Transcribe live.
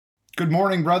Good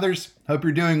morning, brothers. Hope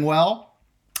you're doing well.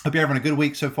 Hope you're having a good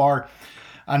week so far.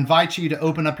 I invite you to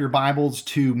open up your Bibles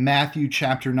to Matthew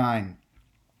chapter 9.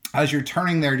 As you're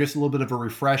turning there, just a little bit of a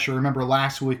refresher. Remember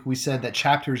last week we said that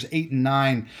chapters 8 and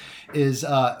 9 is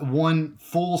one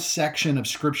full section of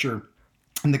Scripture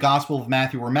in the Gospel of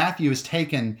Matthew, where Matthew has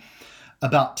taken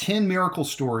about 10 miracle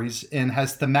stories and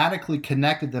has thematically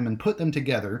connected them and put them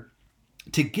together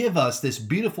to give us this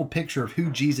beautiful picture of who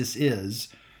Jesus is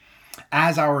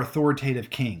as our authoritative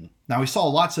king. Now, we saw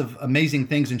lots of amazing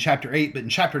things in chapter 8, but in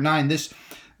chapter 9,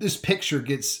 this picture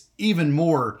gets even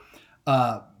more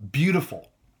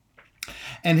beautiful.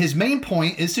 And his main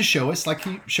point is to show us, like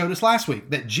he showed us last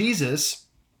week, that Jesus,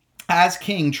 as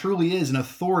king, truly is an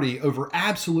authority over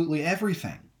absolutely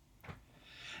everything,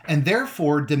 and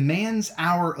therefore demands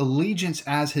our allegiance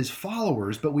as his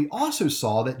followers. But we also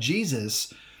saw that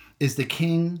Jesus is the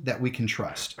king that we can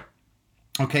trust.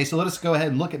 Okay, so let us go ahead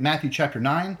and look at Matthew chapter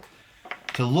 9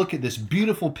 to look at this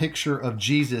beautiful picture of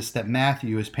Jesus that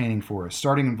Matthew is painting for us,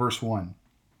 starting in verse 1.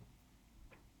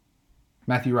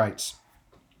 Matthew writes,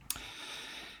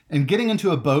 "And getting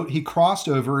into a boat, he crossed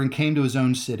over and came to his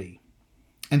own city.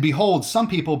 And behold, some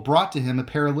people brought to him a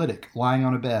paralytic lying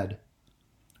on a bed.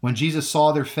 When Jesus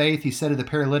saw their faith, he said to the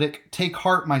paralytic, 'Take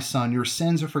heart, my son, your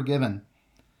sins are forgiven.'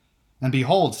 And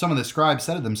behold, some of the scribes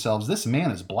said to themselves, 'This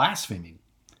man is blaspheming.'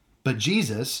 But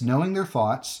Jesus, knowing their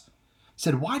thoughts,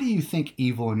 said, 'Why do you think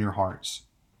evil in your hearts?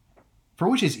 For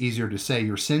which is easier to say,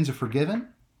 your sins are forgiven,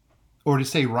 or to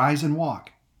say, rise and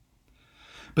walk?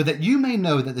 But that you may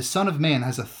know that the Son of Man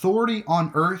has authority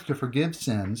on earth to forgive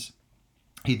sins,'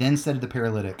 he then said to the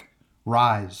paralytic,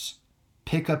 'Rise,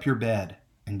 pick up your bed,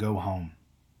 and go home.'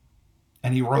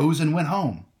 And he rose and went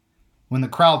home. When the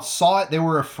crowd saw it, they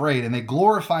were afraid, and they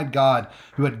glorified God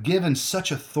who had given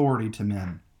such authority to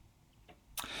men.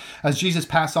 As Jesus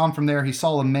passed on from there, he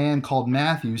saw a man called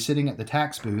Matthew sitting at the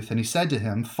tax booth, and he said to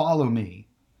him, 'Follow me.'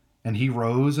 And he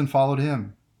rose and followed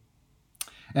him.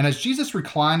 And as Jesus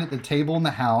reclined at the table in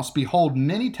the house, behold,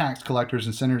 many tax collectors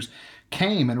and sinners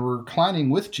came and were reclining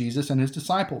with Jesus and his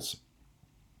disciples.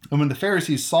 And when the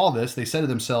Pharisees saw this, they said to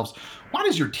themselves, 'Why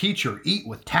does your teacher eat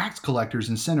with tax collectors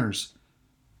and sinners?'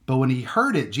 But when he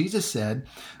heard it, Jesus said,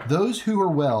 'Those who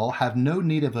are well have no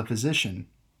need of a physician,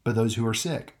 but those who are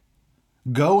sick.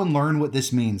 Go and learn what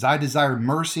this means. I desire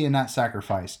mercy and not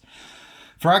sacrifice.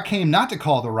 For I came not to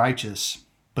call the righteous,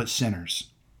 but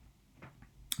sinners.'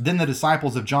 Then the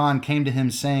disciples of John came to him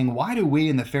saying, 'Why do we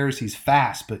and the Pharisees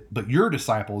fast, but your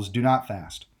disciples do not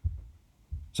fast?'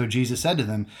 So Jesus said to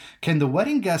them, 'Can the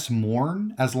wedding guests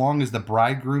mourn as long as the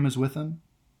bridegroom is with them?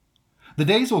 The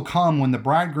days will come when the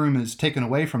bridegroom is taken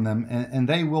away from them, and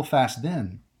they will fast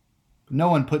then. No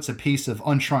one puts a piece of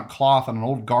unshrunk cloth on an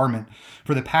old garment,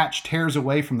 for the patch tears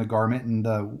away from the garment, and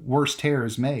the worse tear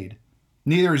is made.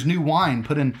 Neither is new wine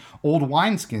put in old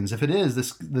wineskins. If it is,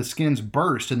 the skins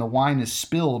burst, and the wine is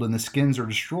spilled, and the skins are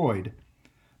destroyed.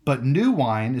 But new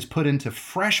wine is put into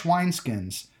fresh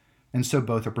wineskins, and so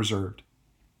both are preserved.'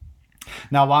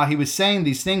 Now while he was saying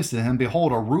these things to him,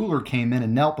 behold, a ruler came in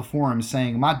and knelt before him,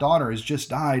 saying, 'My daughter has just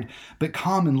died, but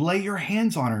come and lay your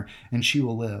hands on her, and she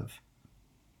will live.'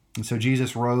 And so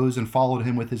Jesus rose and followed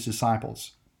him with his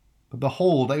disciples. But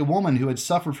behold, a woman who had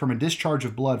suffered from a discharge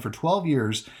of blood for 12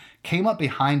 years came up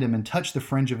behind him and touched the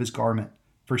fringe of his garment.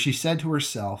 For she said to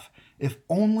herself, 'If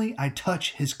only I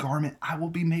touch his garment, I will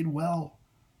be made well.'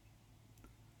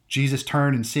 Jesus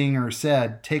turned and seeing her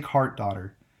said, 'Take heart,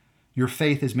 daughter. Your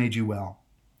faith has made you well.'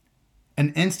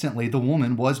 And instantly the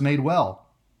woman was made well.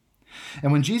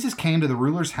 And when Jesus came to the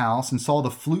ruler's house and saw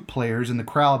the flute players and the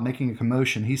crowd making a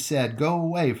commotion, he said, 'Go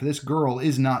away, for this girl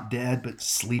is not dead, but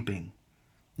sleeping.'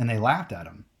 And they laughed at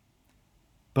him.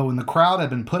 But when the crowd had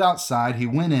been put outside, he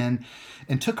went in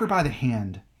and took her by the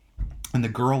hand, and the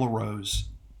girl arose.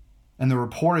 And the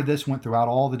report of this went throughout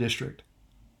all the district.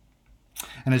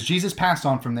 And as Jesus passed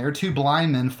on from there, 2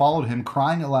 blind men followed him,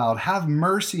 crying aloud, 'Have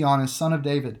mercy on us, Son of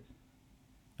David.'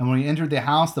 And when he entered the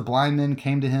house, the blind men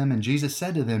came to him, and Jesus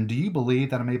said to them, 'Do you believe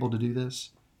that I'm able to do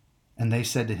this?' And they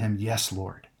said to him, 'Yes,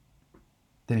 Lord.'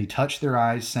 Then he touched their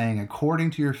eyes, saying, 'According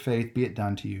to your faith be it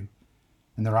done to you.'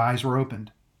 And their eyes were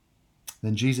opened.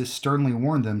 Then Jesus sternly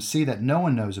warned them, 'See that no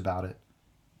one knows about it.'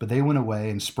 But they went away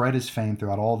and spread his fame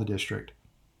throughout all the district.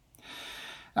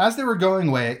 As they were going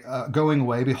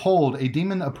away, behold, a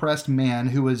demon-oppressed man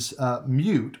who was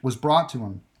mute was brought to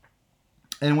him.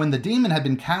 And when the demon had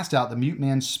been cast out, the mute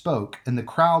man spoke, and the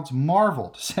crowds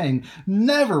marveled, saying,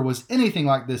 'Never was anything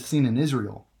like this seen in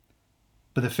Israel.'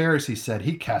 But the Pharisees said,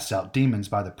 'He casts out demons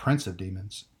by the prince of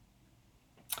demons.'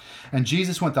 And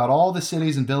Jesus went throughout all the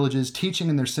cities and villages, teaching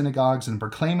in their synagogues and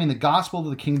proclaiming the gospel of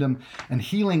the kingdom and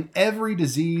healing every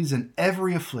disease and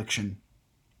every affliction.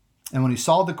 And when he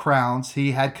saw the crowds,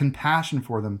 he had compassion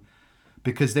for them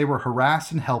because they were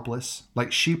harassed and helpless,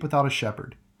 like sheep without a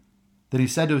shepherd. Then he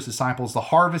said to his disciples, "The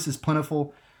harvest is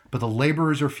plentiful, but the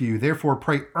laborers are few. Therefore,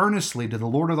 pray earnestly to the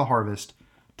Lord of the harvest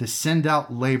to send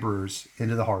out laborers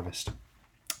into the harvest."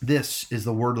 This is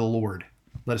the word of the Lord.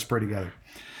 Let us pray together.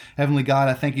 Heavenly God,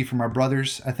 I thank you for my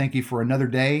brothers. I thank you for another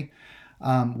day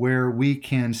where we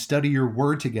can study your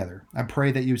word together. I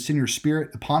pray that you would send your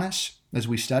spirit upon us as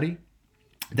we study,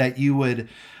 that you would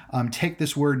take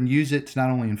this word and use it to not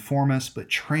only inform us, but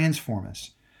transform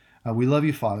us. We love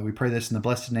you, Father. We pray this in the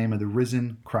blessed name of the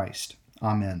risen Christ.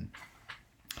 Amen.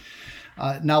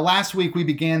 Now, last week we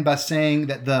began by saying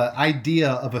that the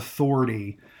idea of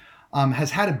authority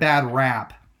has had a bad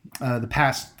rap the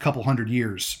past couple hundred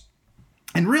years.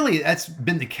 And really, that's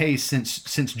been the case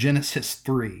since Genesis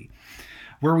 3,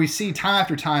 where we see time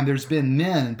after time there's been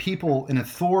men and people in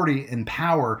authority and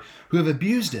power who have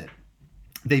abused it.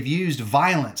 They've used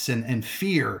violence and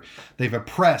fear. They've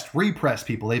oppressed, repressed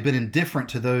people. They've been indifferent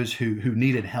to those who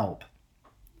needed help.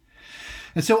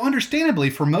 And so understandably,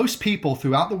 for most people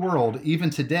throughout the world, even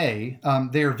today,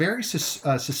 they are very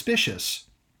suspicious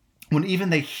when even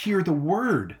they hear the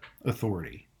word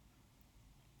authority.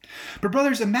 But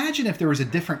brothers, imagine if there was a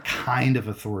different kind of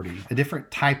authority, a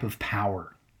different type of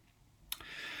power.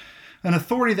 An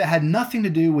authority that had nothing to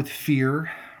do with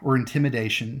fear or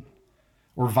intimidation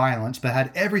or violence, but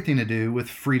had everything to do with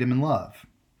freedom and love.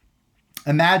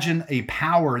 Imagine a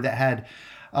power that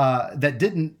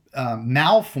didn't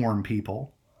malform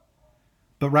people,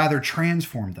 but rather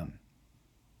transformed them.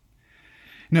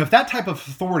 If that type of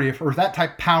authority or if that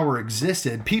type of power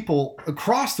existed, people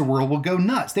across the world would go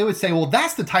nuts. They would say, well,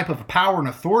 that's the type of power and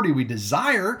authority we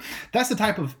desire. That's the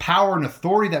type of power and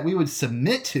authority that we would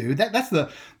submit to. That's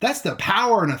the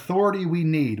power and authority we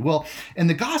need. Well, in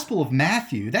the Gospel of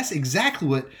Matthew, that's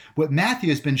exactly what Matthew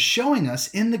has been showing us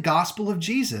in the Gospel of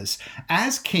Jesus.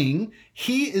 As King,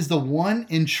 he is the one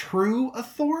in true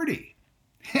authority.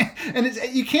 And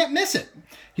you can't miss it.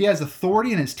 He has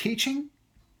authority in his teaching.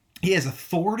 He has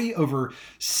authority over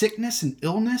sickness and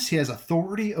illness. He has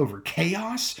authority over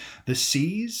chaos, the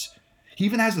seas. He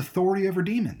even has authority over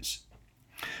demons.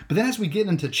 But then as we get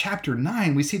into chapter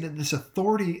 9, we see that this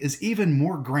authority is even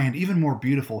more grand, even more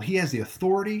beautiful. He has the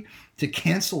authority to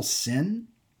cancel sin.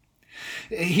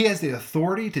 He has the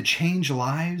authority to change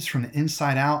lives from the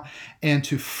inside out and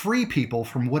to free people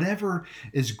from whatever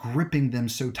is gripping them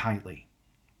so tightly.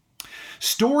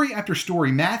 Story after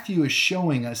story, Matthew is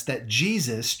showing us that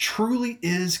Jesus truly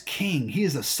is King. He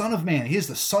is the Son of Man. He is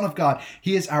the Son of God.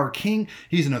 He is our King.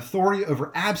 He's an authority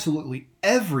over absolutely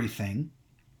everything.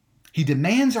 He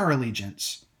demands our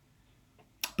allegiance.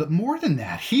 But more than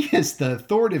that, he is the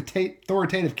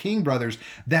authoritative King, brothers,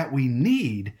 that we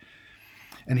need.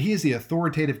 And he is the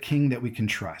authoritative King that we can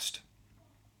trust.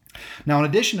 Now, in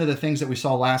addition to the things that we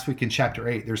saw last week in chapter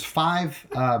 8, there's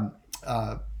 5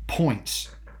 points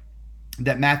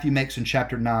that Matthew makes in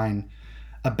chapter 9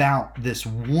 about this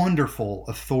wonderful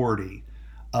authority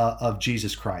of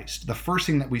Jesus Christ. The first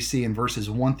thing that we see in verses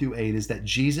 1 through 8 is that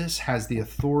Jesus has the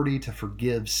authority to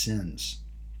forgive sins.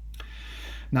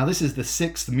 Now, this is the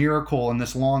 6th miracle in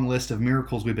this long list of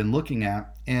miracles we've been looking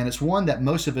at, and it's one that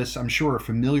most of us, I'm sure, are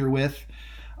familiar with.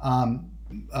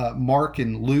 Mark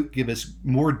and Luke give us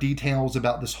more details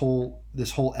about this whole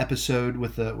episode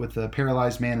with the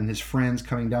paralyzed man and his friends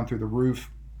coming down through the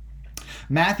roof.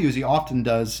 Matthew, as he often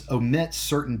does, omits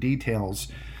certain details,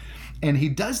 and he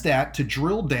does that to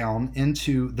drill down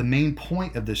into the main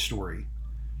point of this story.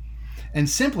 And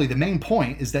simply, the main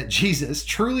point is that Jesus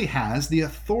truly has the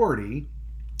authority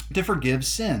to forgive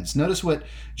sins. Notice what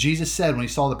Jesus said when he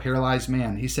saw the paralyzed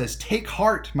man. He says, "Take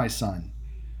heart, my son,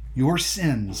 your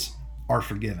sins are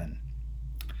forgiven."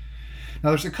 Now,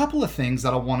 there's a couple of things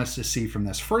that I want us to see from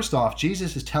this. First off,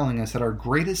 Jesus is telling us that our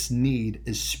greatest need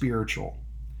is spiritual.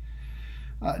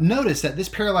 Notice that this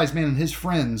paralyzed man and his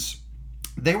friends,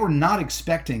 they were not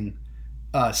expecting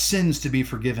sins to be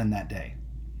forgiven that day.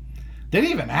 They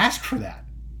didn't even ask for that.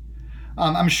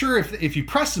 I'm sure if you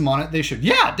pressed them on it, they should,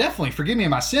 yeah, definitely forgive me of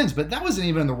my sins. But that wasn't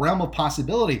even in the realm of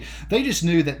possibility. They just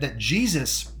knew that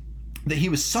Jesus, that he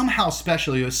was somehow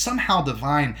special, he was somehow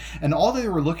divine. And all they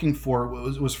were looking for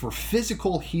was for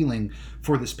physical healing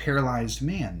for this paralyzed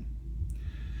man.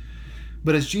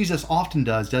 But as Jesus often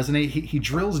does, doesn't he? He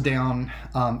drills down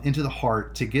into the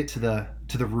heart to get to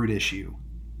the root issue.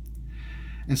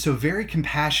 And so very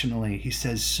compassionately, he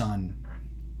says, "Son,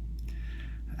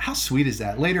 How sweet is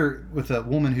that? Later, with a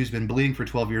woman who's been bleeding for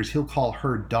 12 years, he'll call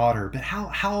her daughter. But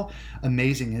how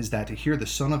amazing is that to hear the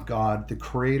Son of God, the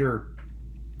creator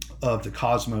of the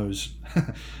cosmos,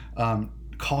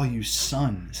 call you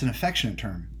son? It's an affectionate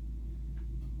term.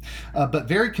 But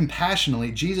very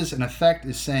compassionately, Jesus, in effect,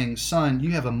 is saying, son,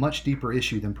 you have a much deeper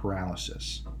issue than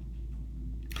paralysis.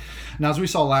 Now, as we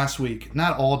saw last week,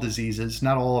 not all diseases,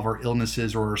 not all of our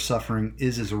illnesses or our suffering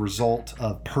is as a result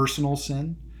of personal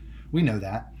sin. We know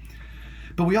that.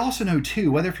 But we also know, too,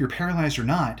 whether if you're paralyzed or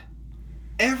not,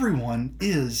 everyone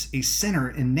is a sinner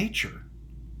in nature.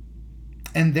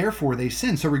 And therefore they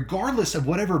sin. So regardless of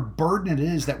whatever burden it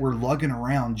is that we're lugging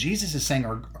around, Jesus is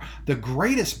saying the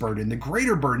greatest burden, the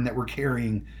greater burden that we're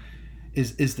carrying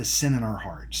is the sin in our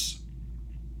hearts.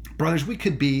 Brothers, we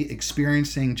could be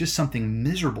experiencing just something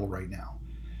miserable right now.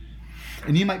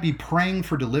 And you might be praying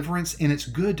for deliverance, and it's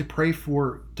good to pray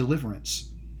for deliverance.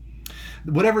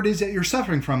 Whatever it is that you're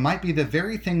suffering from might be the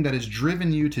very thing that has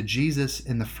driven you to Jesus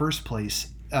in the first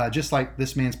place, just like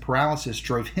this man's paralysis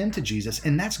drove him to Jesus,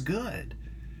 and that's good.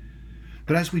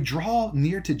 But as we draw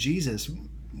near to Jesus,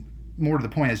 more to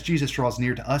the point, as Jesus draws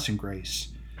near to us in grace,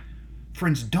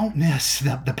 friends, don't miss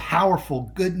the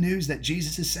powerful good news that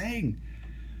Jesus is saying.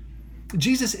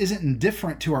 Jesus isn't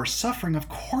indifferent to our suffering. Of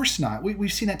course not.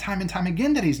 We've seen that time and time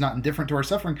again that he's not indifferent to our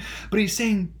suffering. But he's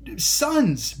saying,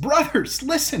 sons, brothers,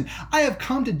 listen, I have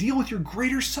come to deal with your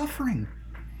greater suffering.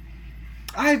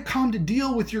 I have come to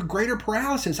deal with your greater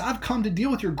paralysis. I've come to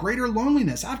deal with your greater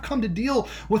loneliness. I've come to deal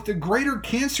with the greater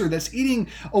cancer that's eating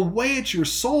away at your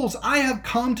souls. I have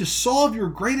come to solve your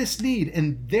greatest need.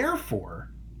 And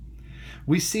therefore,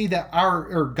 we see that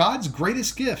God's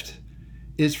greatest gift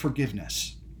is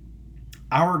forgiveness.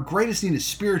 Our greatest need is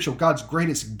spiritual. God's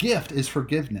greatest gift is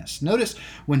forgiveness. Notice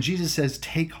when Jesus says,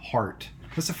 take heart.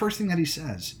 That's the first thing that he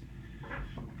says.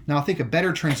 Now, I think a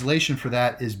better translation for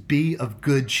that is be of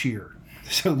good cheer.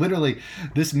 So literally,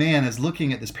 this man is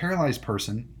looking at this paralyzed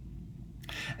person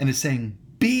and is saying,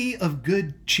 be of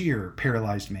good cheer,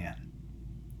 paralyzed man.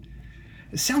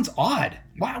 It sounds odd.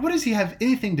 What does he have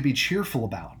anything to be cheerful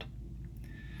about?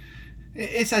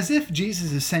 It's as if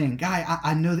Jesus is saying, guy,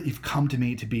 I know that you've come to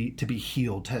me to be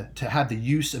healed, to have the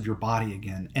use of your body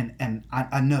again. And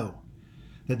I know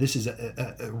that this is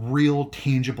a real,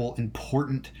 tangible,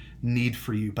 important need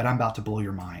for you, but I'm about to blow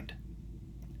your mind.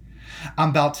 I'm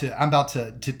about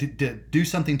to do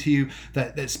something to you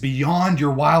that's beyond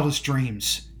your wildest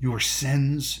dreams. Your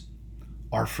sins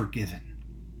are forgiven.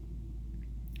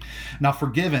 Now,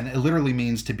 forgiven, it literally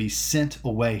means to be sent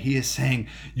away. He is saying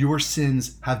your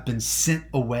sins have been sent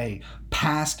away,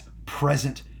 past,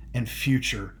 present, and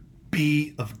future.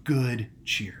 Be of good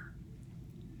cheer.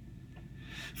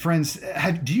 Friends,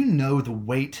 do you know the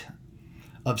weight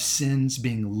of sins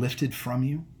being lifted from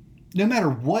you? No matter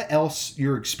what else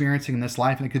you're experiencing in this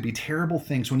life, and it could be terrible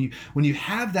things, when you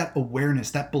have that awareness,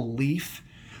 that belief,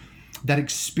 that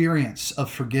experience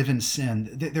of forgiven sin,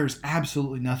 there's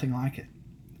absolutely nothing like it.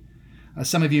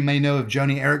 Some of you may know of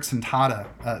Joni Eareckson Tada,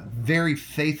 a very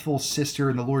faithful sister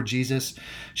in the Lord Jesus.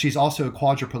 She's also a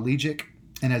quadriplegic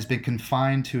and has been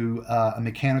confined to a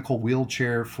mechanical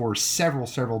wheelchair for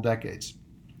several decades.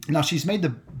 Now, she's made the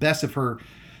best of her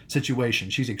situation.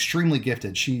 She's extremely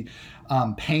gifted. She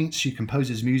paints, she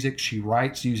composes music, she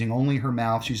writes using only her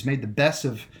mouth. She's made the best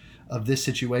of this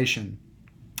situation.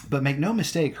 But make no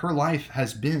mistake, her life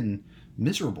has been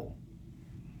miserable.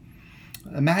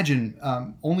 Imagine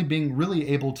only being really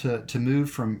able to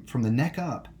move from the neck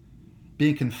up,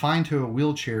 being confined to a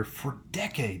wheelchair for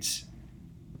decades.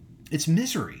 It's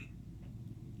misery.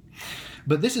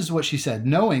 But this is what she said,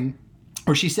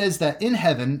 she says that in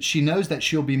heaven, she knows that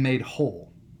she'll be made whole.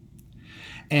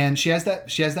 And she has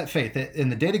that faith that in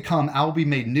the day to come, I will be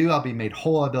made new, I'll be made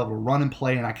whole, I'll be able to run and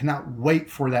play, and I cannot wait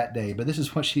for that day. But this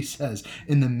is what she says.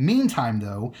 In the meantime,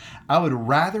 though, I would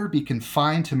rather be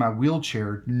confined to my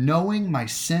wheelchair, knowing my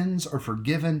sins are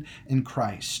forgiven in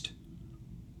Christ,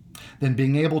 than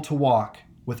being able to walk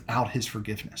without his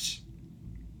forgiveness.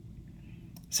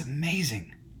 It's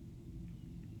amazing.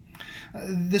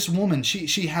 This woman,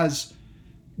 she has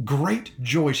great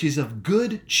joy. She's of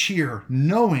good cheer,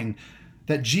 knowing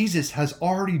that Jesus has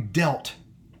already dealt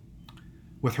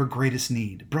with her greatest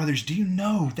need. Brothers, do you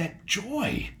know that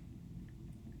joy?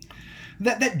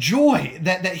 That joy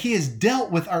that he has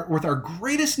dealt with our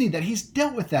greatest need, that he's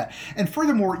dealt with that. And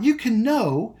furthermore, you can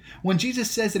know when Jesus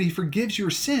says that he forgives your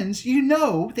sins, you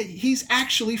know that he's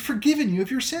actually forgiven you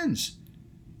of your sins.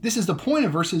 This is the point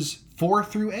of verses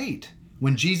 4-8,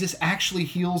 when Jesus actually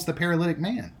heals the paralytic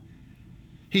man.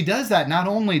 He does that not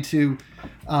only to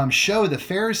show the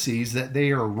Pharisees that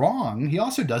they are wrong, he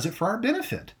also does it for our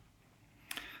benefit.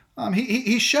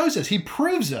 He shows us, he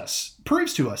proves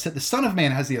to us that the Son of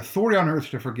Man has the authority on earth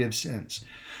to forgive sins.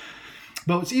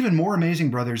 But what's even more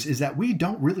amazing, brothers, is that we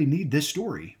don't really need this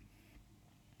story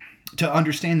to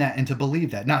understand that and to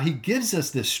believe that. Now, he gives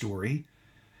us this story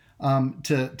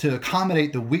to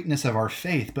accommodate the weakness of our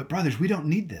faith. But brothers, we don't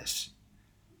need this.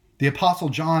 The Apostle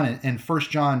John in 1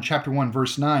 John chapter 1,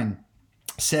 verse 9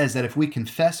 says that if we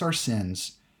confess our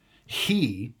sins,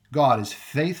 he, God, is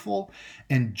faithful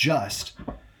and just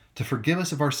to forgive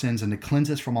us of our sins and to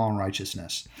cleanse us from all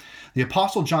unrighteousness. The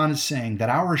Apostle John is saying that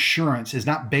our assurance is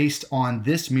not based on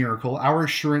this miracle. Our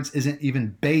assurance isn't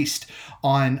even based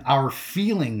on our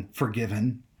feeling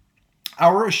forgiven.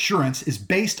 Our assurance is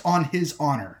based on his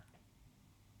honor.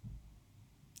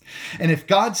 And if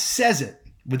God says it,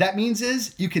 what that means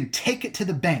is you can take it to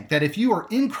the bank, that if you are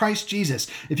in Christ Jesus,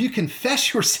 if you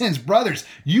confess your sins, brothers,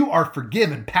 you are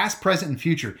forgiven, past, present, and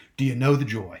future. Do you know the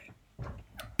joy?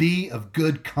 Be of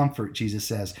good comfort, Jesus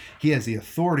says. He has the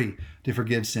authority to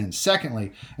forgive sins.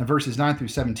 Secondly, in verses 9 through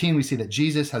 17, we see that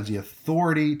Jesus has the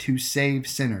authority to save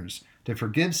sinners, to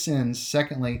forgive sins.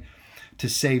 Secondly, to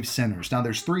save sinners. Now,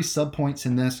 there's three subpoints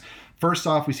in this. First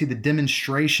off, we see the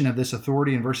demonstration of this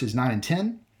authority in verses 9 and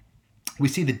 10. We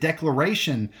see the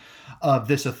declaration of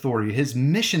this authority, his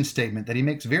mission statement that he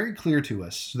makes very clear to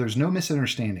us. So there's no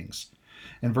misunderstandings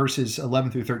in verses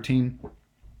 11 through 13.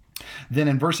 Then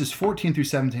in verses 14 through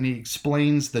 17, he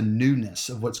explains the newness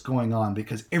of what's going on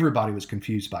because everybody was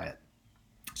confused by it.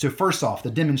 So first off,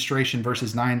 the demonstration,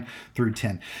 verses 9 through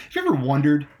 10. Have you ever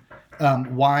wondered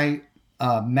why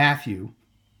Matthew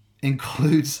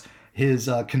includes his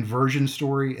conversion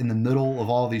story in the middle of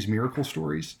all these miracle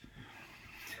stories?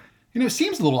 You know, it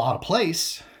seems a little out of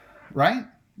place, right?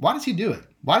 Why does he do it?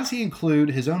 Why does he include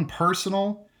his own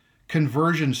personal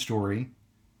conversion story?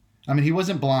 I mean, he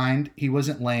wasn't blind, he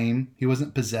wasn't lame, he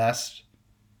wasn't possessed.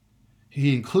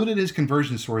 He included his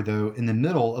conversion story, though, in the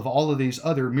middle of all of these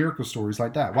other miracle stories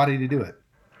like that. Why did he do it?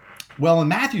 Well, in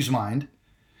Matthew's mind,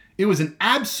 it was an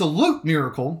absolute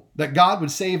miracle that God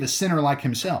would save a sinner like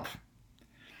himself.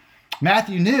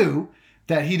 Matthew knew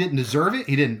that he didn't deserve it,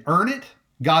 he didn't earn it,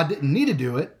 God didn't need to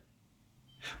do it,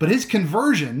 but his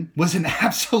conversion was an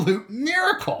absolute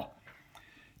miracle.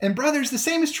 And brothers, the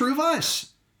same is true of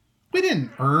us. We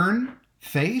didn't earn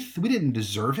faith. We didn't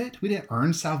deserve it. We didn't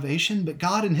earn salvation, but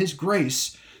God in his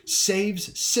grace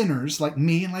saves sinners like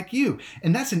me and like you.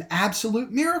 And that's an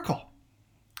absolute miracle.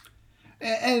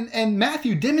 And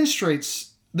Matthew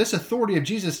demonstrates this authority of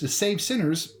Jesus to save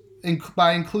sinners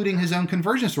by including his own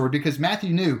conversion story, because Matthew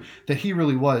knew that he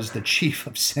really was the chief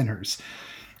of sinners.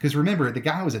 Because remember, the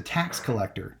guy was a tax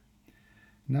collector.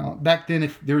 Now, back then,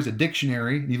 if there was a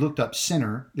dictionary and you looked up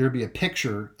sinner, there would be a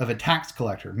picture of a tax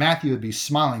collector. Matthew would be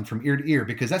smiling from ear to ear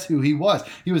because that's who he was.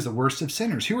 He was the worst of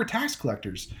sinners. Who were tax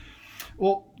collectors?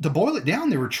 Well, to boil it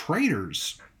down, they were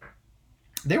traitors.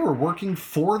 They were working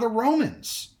for the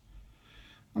Romans.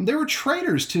 They were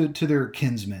traitors to their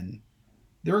kinsmen.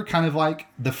 They were kind of like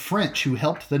the French who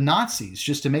helped the Nazis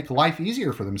just to make life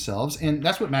easier for themselves. And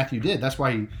that's what Matthew did. That's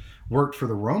why he worked for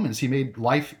the Romans. He made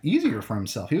life easier for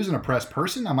himself. He was an oppressed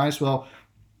person. I might as well,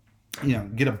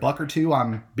 get a buck or two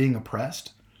on being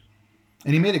oppressed.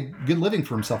 And he made a good living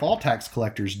for himself. All tax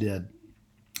collectors did.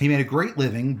 He made a great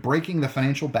living breaking the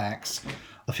financial backs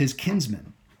of his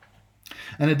kinsmen.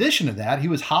 In addition to that, he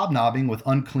was hobnobbing with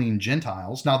unclean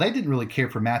Gentiles. Now, they didn't really care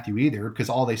for Matthew either, because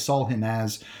all they saw him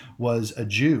as was a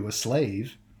Jew, a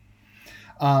slave.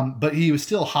 But he was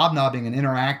still hobnobbing and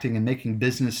interacting and making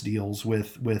business deals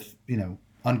with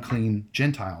unclean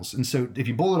Gentiles. And so if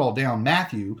you boil it all down,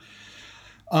 Matthew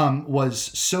was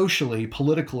socially,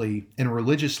 politically, and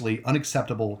religiously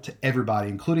unacceptable to everybody,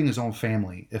 including his own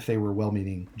family, if they were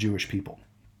well-meaning Jewish people.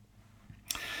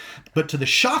 But to the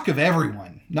shock of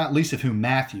everyone, not least of whom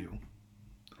Matthew,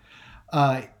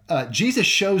 Jesus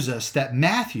shows us that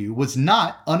Matthew was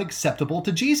not unacceptable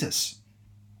to Jesus.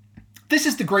 This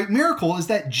is the great miracle, is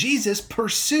that Jesus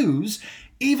pursues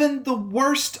even the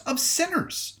worst of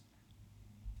sinners.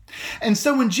 And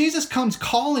so when Jesus comes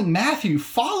calling Matthew,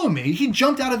 follow me, he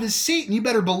jumped out of his seat, and you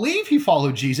better believe he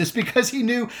followed Jesus because he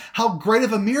knew how great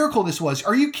of a miracle this was.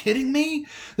 Are you kidding me?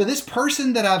 That this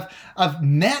person that I've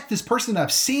met, this person that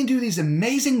I've seen do these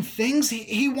amazing things,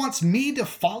 he wants me to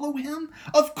follow him?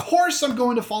 Of course I'm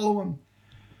going to follow him.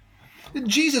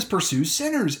 Jesus pursues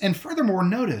sinners. And furthermore,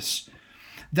 notice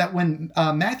that when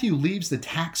Matthew leaves the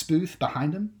tax booth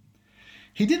behind him,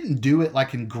 he didn't do it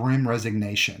like in grim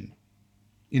resignation.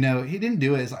 He didn't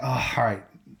do it as like, oh, all right,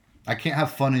 I can't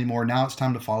have fun anymore. Now it's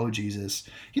time to follow Jesus.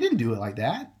 He didn't do it like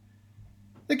that.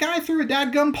 The guy threw a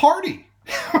dadgum party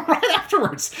Right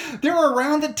afterwards, they were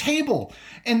around the table,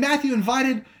 and Matthew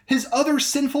invited his other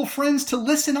sinful friends to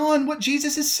listen on what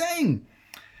Jesus is saying.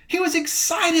 He was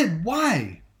excited.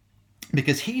 Why?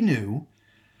 Because he knew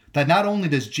that not only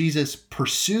does Jesus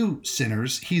pursue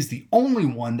sinners, he's the only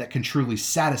one that can truly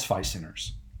satisfy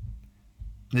sinners.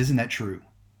 Isn't that true?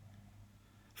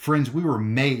 Friends, we were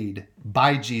made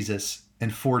by Jesus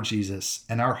and for Jesus,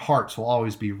 and our hearts will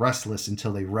always be restless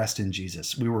until they rest in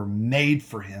Jesus. We were made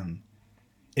for him,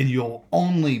 and you'll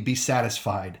only be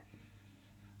satisfied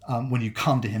when you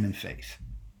come to him in faith.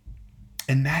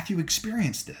 And Matthew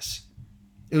experienced this.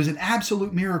 It was an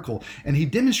absolute miracle, and he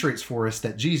demonstrates for us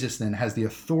that Jesus then has the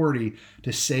authority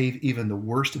to save even the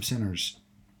worst of sinners.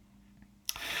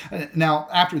 Now,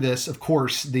 after this, of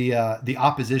course, the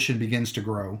opposition begins to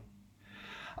grow.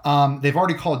 They've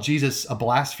already called Jesus a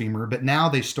blasphemer, but now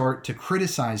they start to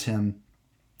criticize him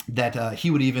that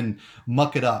he would even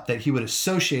muck it up, that he would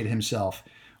associate himself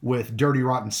with dirty,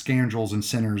 rotten scoundrels and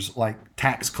sinners like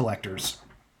tax collectors.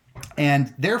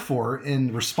 And therefore,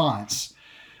 in response,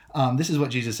 this is what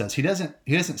Jesus says. He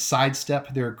doesn't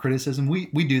sidestep their criticism.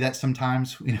 We do that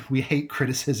sometimes. We hate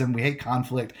criticism. We hate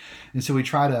conflict. And so we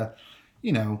try to,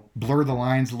 blur the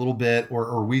lines a little bit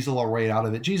or weasel our way out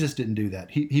of it. Jesus didn't do that.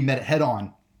 He met it head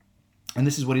on. And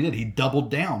this is what he did. He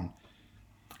doubled down.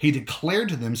 He declared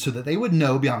to them so that they would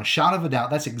know beyond a shadow of a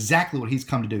doubt that's exactly what he's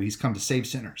come to do. He's come to save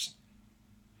sinners.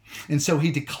 And so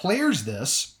he declares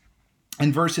this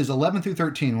in verses 11 through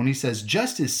 13 when he says,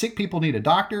 just as sick people need a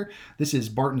doctor, this is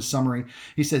Barton's summary,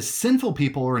 he says, sinful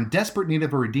people are in desperate need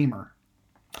of a redeemer.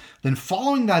 Then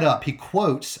following that up, he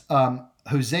quotes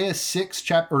Hosea 6,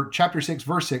 chapter 6,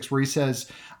 verse 6, where he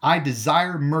says, I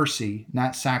desire mercy,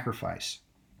 not sacrifice.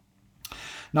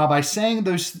 Now, by saying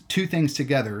those two things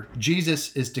together,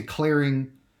 Jesus is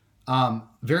declaring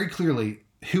very clearly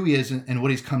who he is and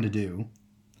what he's come to do.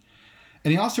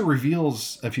 And he also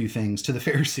reveals a few things to the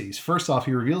Pharisees. First off,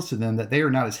 he reveals to them that they are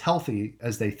not as healthy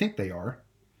as they think they are.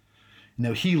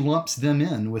 He lumps them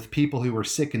in with people who are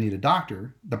sick and need a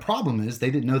doctor. The problem is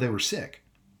they didn't know they were sick.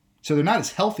 So they're not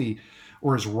as healthy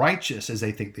or as righteous as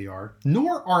they think they are,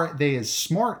 nor are they as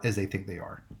smart as they think they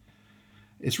are.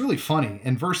 It's really funny.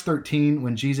 In verse 13,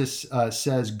 when Jesus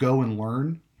says, go and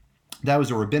learn, that was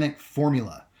a rabbinic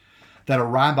formula that a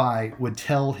rabbi would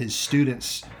tell his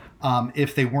students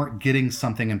if they weren't getting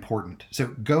something important. So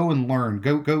go and learn,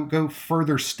 go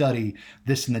further study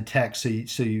this in the text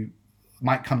so you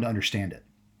might come to understand it.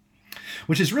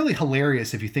 Which is really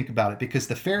hilarious if you think about it, because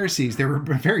the Pharisees, they were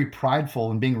very prideful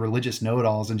in being religious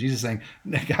know-it-alls, and Jesus saying,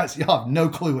 guys, y'all have no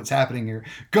clue what's happening here.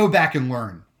 Go back and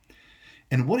learn.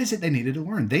 And what is it they needed to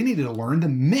learn? They needed to learn the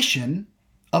mission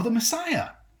of the Messiah.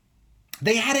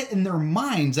 They had it in their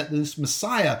minds that this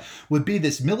Messiah would be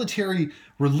this military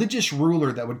religious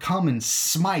ruler that would come and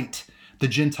smite the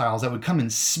Gentiles, that would come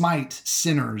and smite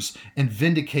sinners and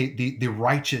vindicate the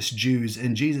righteous Jews.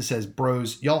 And Jesus says,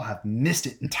 bros, y'all have missed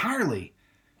it entirely.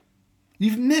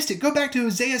 You've missed it. Go back to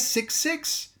Hosea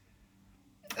 6:6.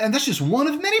 And that's just one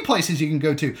of many places you can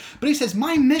go to. But he says,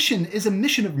 my mission is a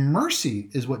mission of mercy,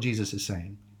 is what Jesus is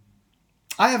saying.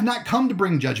 I have not come to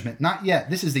bring judgment, not yet.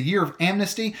 This is the year of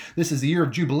amnesty. This is the year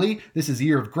of Jubilee. This is the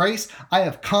year of grace. I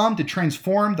have come to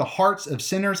transform the hearts of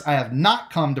sinners. I have not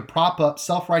come to prop up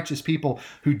self-righteous people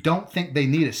who don't think they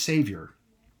need a savior.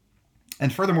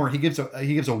 And furthermore, he gives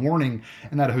a warning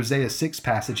in that Hosea 6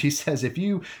 passage. He says, if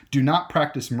you do not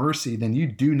practice mercy, then you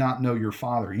do not know your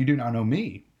Father. You do not know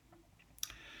me.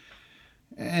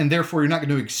 And therefore, you're not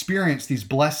going to experience these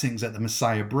blessings that the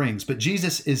Messiah brings. But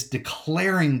Jesus is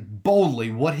declaring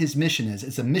boldly what his mission is.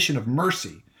 It's a mission of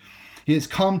mercy. He has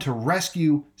come to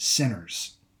rescue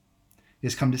sinners. He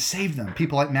has come to save them.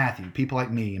 People like Matthew, people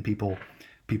like me, and people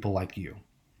like you.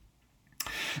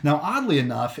 Now, oddly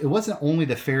enough, it wasn't only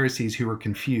the Pharisees who were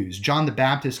confused. John the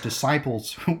Baptist's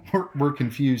disciples were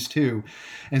confused too.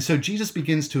 And so Jesus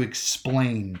begins to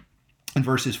explain in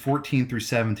verses 14 through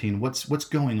 17 what's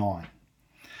going on.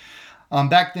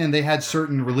 Back then, they had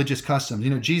certain religious customs.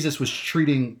 Jesus was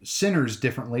treating sinners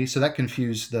differently, so that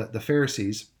confused the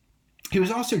Pharisees. He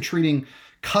was also treating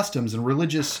customs and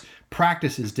religious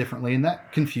practices differently, and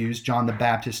that confused John the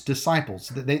Baptist's disciples.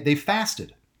 They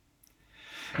fasted.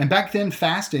 And back then,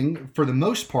 fasting, for the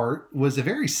most part, was a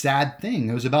very sad thing.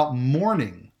 It was about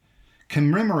mourning,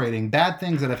 commemorating bad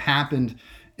things that have happened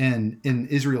in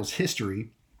Israel's history.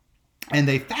 And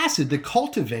they fasted to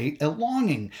cultivate a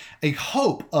longing, a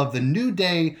hope of the new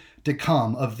day to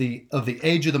come, of the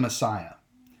age of the Messiah.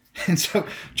 And so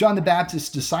John the Baptist's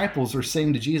disciples are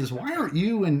saying to Jesus, why aren't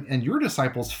you and your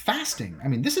disciples fasting?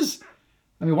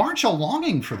 Why aren't y'all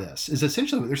longing for this? Is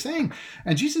essentially what they're saying.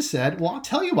 And Jesus said, well, I'll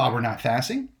tell you why we're not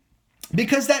fasting.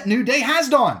 Because that new day has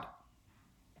dawned.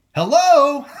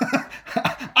 Hello?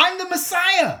 I'm the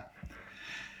Messiah.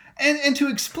 And to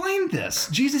explain this,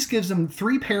 Jesus gives them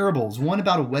three parables, one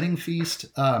about a wedding feast,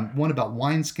 one about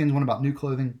wineskins, one about new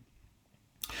clothing.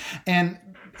 And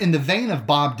in the vein of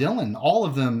Bob Dylan, all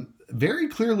of them very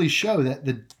clearly show that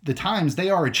the times, they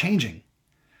are a-changing.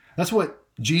 That's what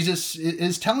Jesus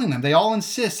is telling them. They all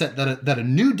insist that a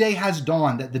new day has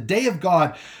dawned, that the day of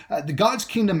God, God's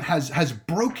kingdom has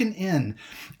broken in.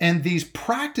 And these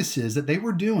practices that they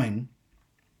were doing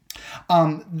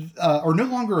are no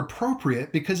longer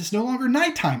appropriate because it's no longer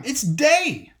nighttime. It's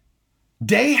day.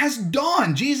 Day has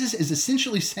dawned. Jesus is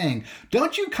essentially saying,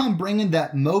 don't you come bringing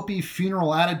that mopey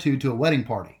funeral attitude to a wedding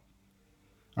party.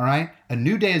 All right? A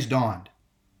new day has dawned.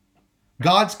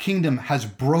 God's kingdom has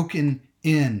broken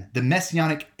in. The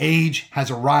messianic age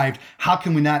has arrived. How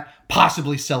can we not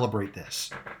possibly celebrate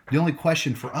this? The only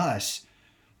question for us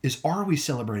is, are we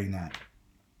celebrating that?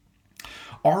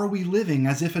 Are we living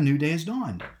as if a new day has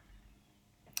dawned?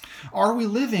 Are we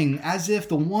living as if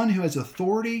the one who has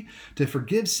authority to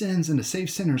forgive sins and to save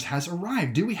sinners has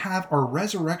arrived? Do we have our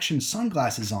resurrection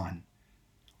sunglasses on?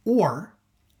 Or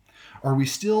are we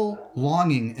still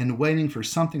longing and waiting for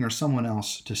something or someone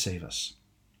else to save us?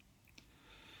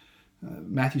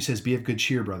 Matthew says, be of good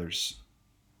cheer, brothers.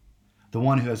 The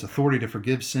one who has authority to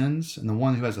forgive sins and the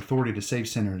one who has authority to save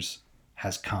sinners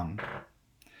has come.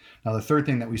 Now, the third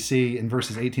thing that we see in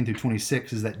verses 18 through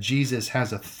 26 is that Jesus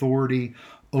has authority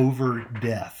over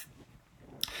death.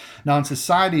 Now, in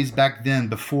societies back then,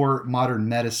 before modern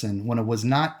medicine, when it was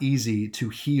not easy to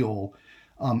heal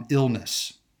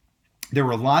illness, there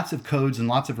were lots of codes and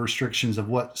lots of restrictions of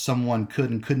what someone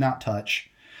could and could not touch,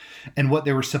 and what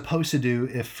they were supposed to do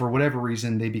if, for whatever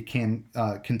reason, they became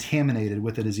contaminated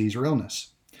with a disease or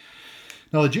illness.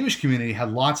 Now, the Jewish community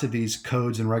had lots of these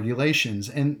codes and regulations,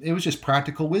 and it was just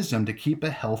practical wisdom to keep a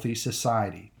healthy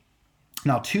society.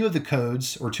 Now, two of the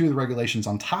codes, or two of the regulations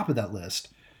on top of that list,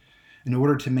 in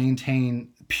order to maintain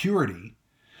purity,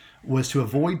 was to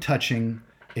avoid touching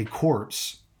a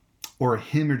corpse or a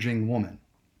hemorrhaging woman.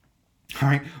 All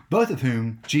right, both of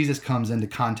whom Jesus comes into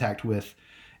contact with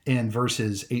in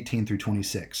verses 18 through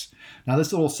 26. Now,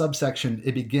 this little subsection,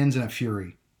 it begins in a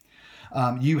fury.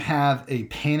 You have a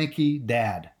panicky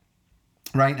dad,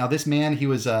 right? Now, this man, he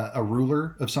was a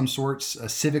ruler of some sorts, a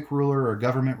civic ruler or a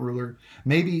government ruler,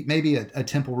 maybe a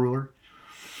temple ruler.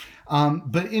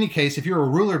 But in any case, if you're a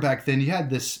ruler back then, you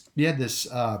had this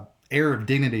air of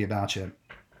dignity about you.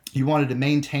 You wanted to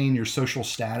maintain your social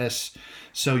status,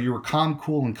 so you were calm,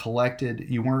 cool, and collected.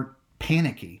 You weren't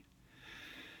panicky.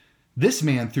 This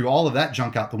man threw all of that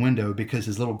junk out the window because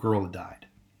his little girl had died.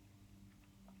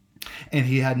 And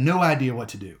he had no idea what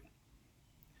to do.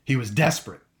 He was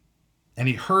desperate. And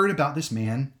he heard about this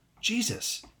man,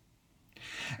 Jesus.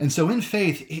 And so in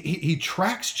faith, he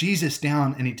tracks Jesus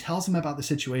down and he tells him about the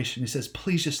situation. He says,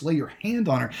 please just lay your hand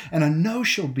on her and I know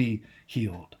she'll be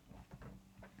healed.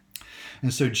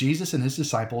 And so Jesus and his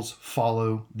disciples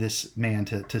follow this man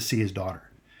to see his daughter.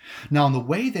 Now, on the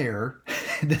way there,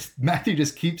 Matthew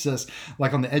just keeps us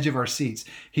like on the edge of our seats.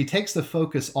 He takes the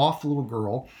focus off the little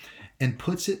girl and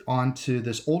puts it onto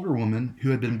this older woman who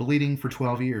had been bleeding for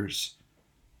 12 years.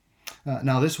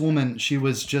 Now, this woman, she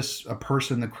was just a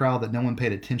person in the crowd that no one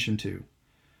paid attention to.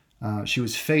 She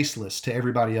was faceless to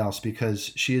everybody else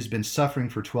because she has been suffering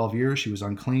for 12 years. She was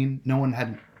unclean. No one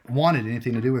had wanted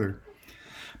anything to do with her.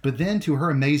 But then, to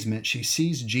her amazement, she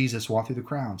sees Jesus walk through the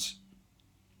crowds.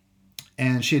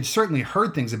 And she had certainly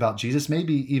heard things about Jesus,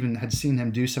 maybe even had seen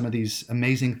him do some of these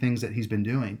amazing things that he's been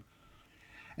doing.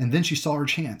 And then she saw her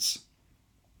chance.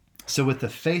 So with the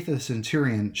faith of the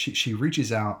centurion, she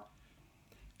reaches out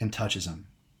and touches him.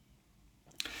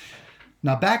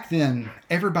 Now, back then,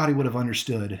 everybody would have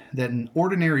understood that in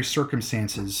ordinary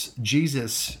circumstances,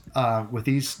 Jesus, with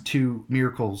these two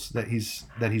miracles that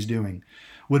he's doing,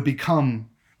 would become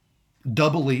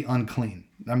doubly unclean.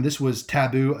 I mean, this was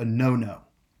taboo, a no-no.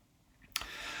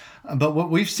 But what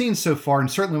we've seen so far,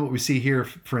 and certainly what we see here,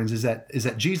 friends, is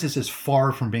that Jesus is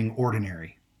far from being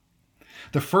ordinary.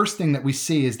 The first thing that we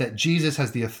see is that Jesus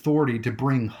has the authority to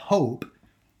bring hope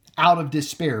out of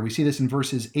despair. We see this in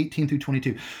verses 18 through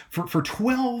 22. For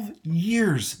 12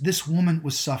 years, this woman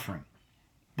was suffering,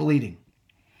 bleeding.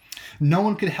 No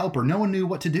one could help her. No one knew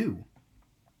what to do.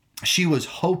 She was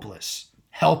hopeless,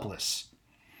 helpless.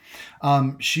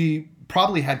 She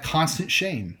probably had constant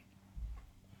shame.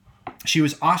 She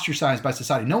was ostracized by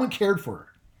society. No one cared for her.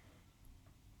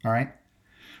 All right?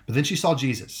 But then she saw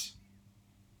Jesus.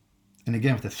 And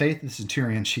again, with the faith of the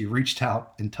centurion, she reached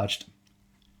out and touched him.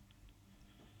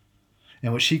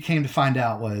 And what she came to find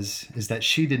out is that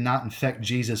she did not infect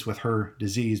Jesus with her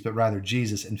disease, but rather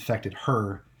Jesus infected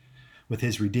her with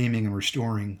his redeeming and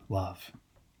restoring love.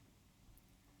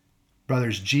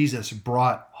 Brothers, Jesus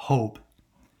brought hope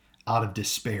out of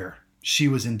despair. She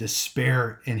was in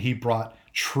despair, and he brought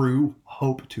true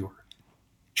hope to her,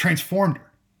 transformed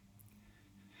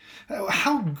her.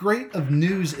 How great of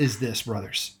news is this,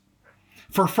 brothers?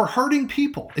 For hurting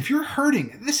people. If you're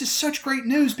hurting, this is such great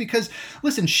news because,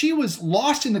 listen, she was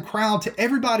lost in the crowd to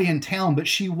everybody in town, but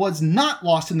she was not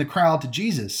lost in the crowd to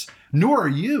Jesus, nor are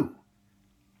you.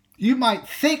 You might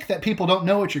think that people don't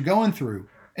know what you're going through,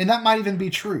 and that might even be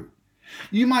true.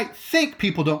 You might think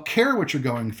people don't care what you're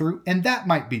going through, and that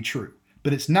might be true,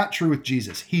 but it's not true with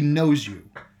Jesus. He knows you.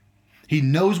 He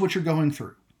knows what you're going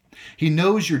through. He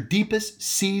knows your deepest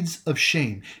seeds of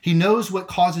shame. He knows what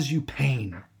causes you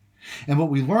pain. And what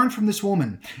we learn from this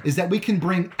woman is that we can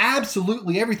bring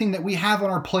absolutely everything that we have on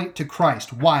our plate to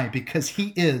Christ. Why? Because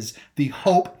he is the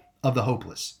hope of the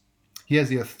hopeless. He has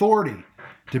the authority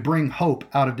to bring hope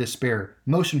out of despair.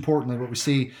 Most importantly, what we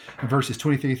see in verses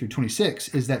 23 through 26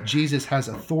 is that Jesus has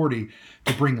authority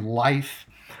to bring life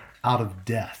out of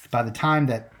death. By the time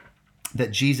that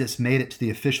Jesus made it to the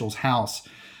official's house,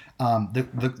 the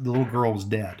little girl was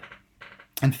dead.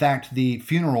 In fact, the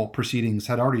funeral proceedings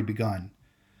had already begun.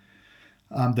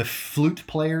 The flute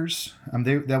players,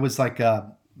 that was like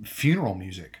funeral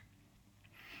music.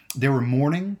 They were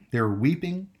mourning, they were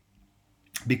weeping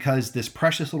because this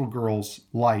precious little girl's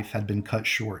life had been cut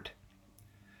short.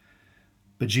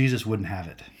 But Jesus wouldn't have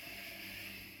it.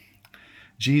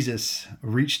 Jesus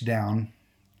reached down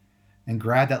and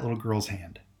grabbed that little girl's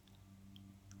hand.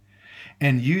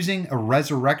 And using a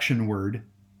resurrection word,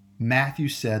 Matthew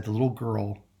said the little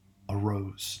girl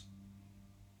arose.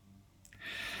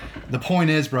 The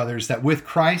point is, brothers, that with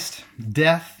Christ,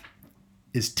 death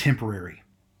is temporary.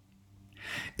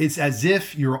 It's as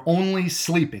if you're only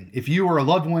sleeping. If you or a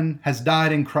loved one has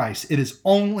died in Christ, it is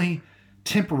only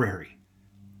temporary.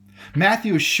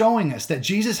 Matthew is showing us that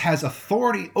Jesus has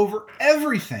authority over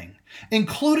everything,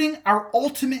 including our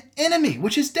ultimate enemy,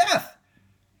 which is death.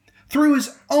 Through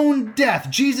his own death,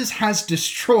 Jesus has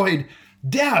destroyed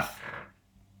death.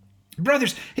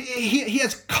 Brothers, he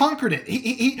has conquered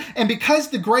it. And because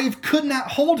the grave could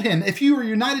not hold him, if you are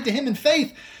united to him in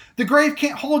faith, the grave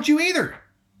can't hold you either.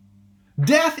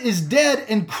 Death is dead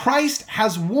and Christ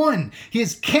has won. He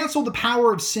has canceled the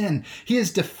power of sin. He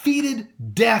has defeated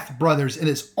death, brothers, and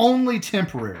it's only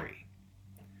temporary.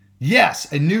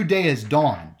 Yes, a new day has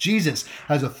dawned. Jesus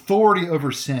has authority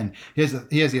over sin. He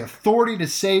has the authority to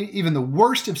save even the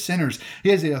worst of sinners. He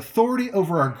has the authority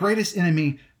over our greatest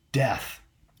enemy, death.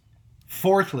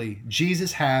 Fourthly,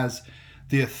 Jesus has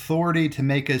the authority to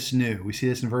make us new. We see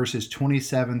this in verses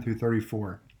 27 through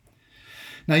 34.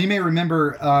 Now, you may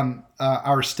remember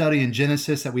our study in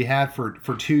Genesis that we had for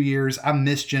 2 years. I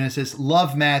missed Genesis,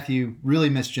 love Matthew, really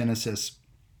missed Genesis.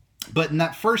 But in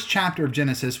that first chapter of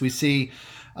Genesis, we see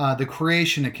the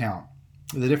creation account,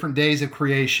 the different days of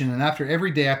creation. And after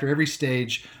every day, after every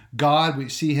stage, God, we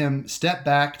see him step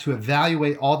back to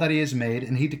evaluate all that he has made,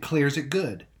 and he declares it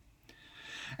good.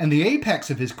 And the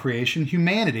apex of his creation,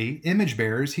 humanity, image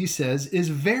bearers, he says, is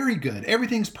very good.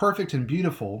 Everything's perfect and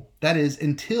beautiful. That is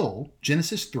until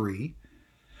Genesis 3,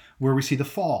 where we see the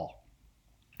fall.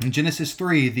 In Genesis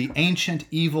 3, the ancient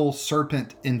evil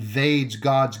serpent invades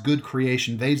God's good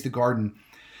creation, invades the garden.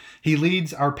 He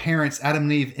leads our parents, Adam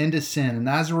and Eve, into sin. And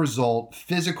as a result,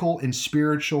 physical and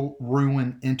spiritual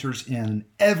ruin enters in.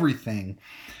 Everything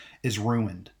is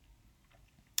ruined.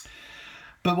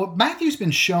 But what Matthew's been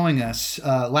showing us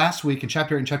last week in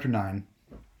chapter 8 and chapter 9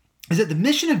 is that the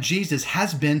mission of Jesus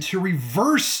has been to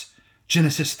reverse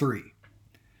Genesis 3.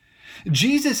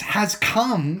 Jesus has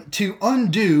come to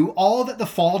undo all that the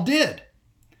fall did.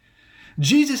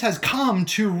 Jesus has come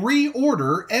to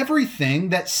reorder everything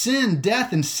that sin,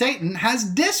 death, and Satan has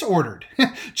disordered.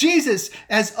 Jesus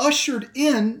has ushered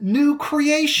in new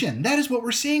creation. That is what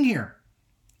we're seeing here.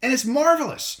 And it's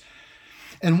marvelous.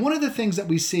 And one of the things that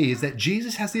we see is that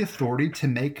Jesus has the authority to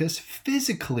make us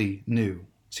physically new.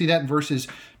 See that in verses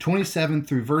 27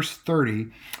 through verse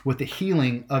 30 with the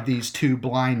healing of these two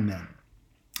blind men.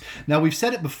 Now, we've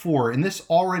said it before, in this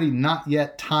already not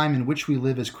yet time in which we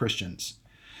live as Christians,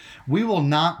 we will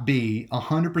not be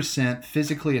 100%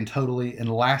 physically and totally and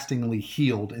lastingly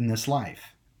healed in this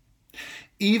life.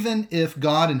 Even if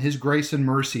God in his grace and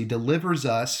mercy delivers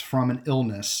us from an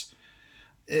illness,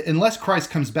 unless Christ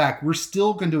comes back, we're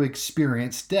still going to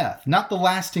experience death. Not the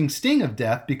lasting sting of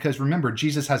death, because remember,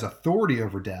 Jesus has authority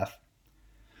over death,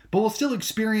 but we'll still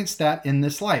experience that in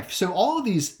this life. So all of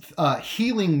these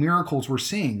healing miracles we're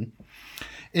seeing,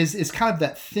 is kind of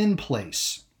that thin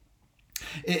place.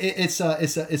 It's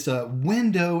a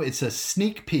window. It's a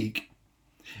sneak peek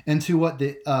into what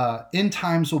the end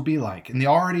times will be like, and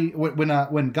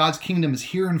when God's kingdom is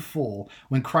here in full,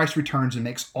 when Christ returns and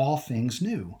makes all things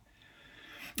new.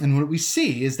 And what we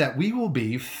see is that we will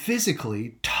be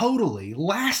physically, totally,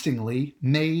 lastingly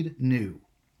made new.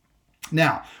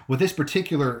 Now, with this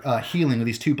particular healing of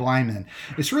these two blind men,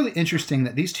 it's really interesting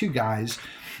that these two guys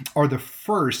are the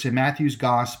first in Matthew's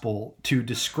gospel to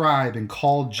describe and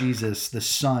call Jesus the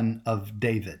Son of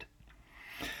David.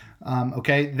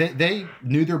 They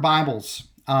knew their Bibles,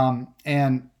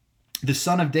 and the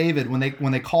Son of David,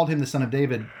 when they called him the Son of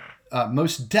David,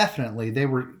 most definitely they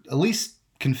were at least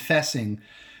confessing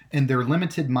in their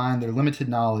limited mind, their limited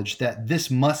knowledge, that this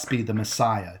must be the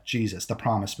Messiah, Jesus, the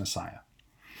promised Messiah.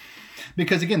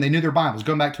 Because again, they knew their Bibles.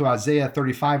 Going back to Isaiah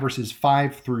 35 verses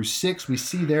 5 through 6, we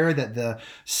see there that the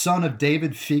Son of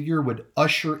David figure would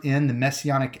usher in the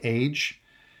Messianic age.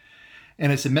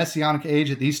 And it's a Messianic age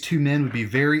that these two men would be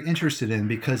very interested in,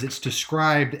 because it's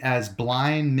described as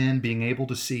blind men being able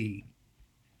to see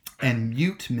and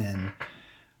mute men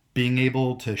being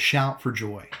able to shout for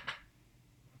joy.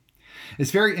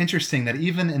 It's very interesting that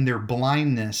even in their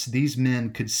blindness, these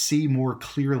men could see more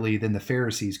clearly than the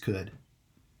Pharisees could.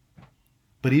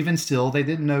 But even still, they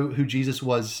didn't know who Jesus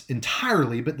was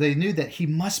entirely, but they knew that he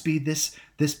must be this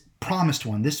promised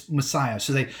one, this Messiah.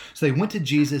 So they went to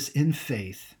Jesus in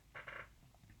faith,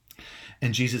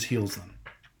 and Jesus heals them.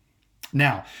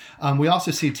 Now, we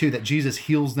also see too that Jesus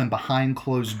heals them behind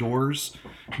closed doors.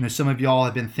 Some of y'all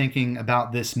have been thinking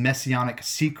about this messianic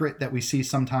secret that we see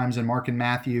sometimes in Mark and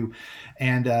Matthew,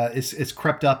 and it's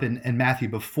crept up in Matthew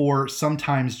before.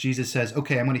 Sometimes Jesus says,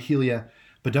 "Okay, I'm going to heal you,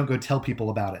 but don't go tell people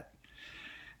about it."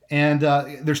 And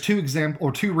there's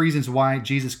two reasons why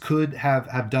Jesus could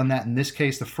have done that in this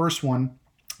case. The first one,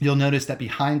 you'll notice that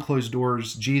behind closed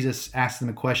doors, Jesus asked them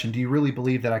a question: "Do you really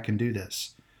believe that I can do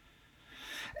this?"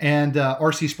 And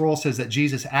R.C. Sproul says that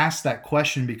Jesus asked that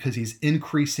question because he's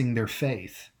increasing their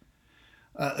faith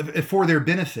for their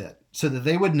benefit, so that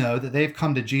they would know that they've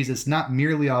come to Jesus not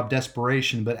merely out of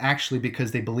desperation, but actually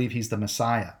because they believe he's the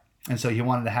Messiah. And so he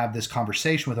wanted to have this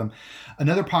conversation with them.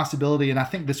 Another possibility, and I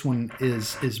think this one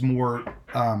is more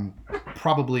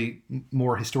probably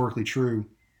more historically true,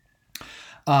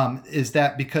 is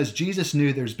that because Jesus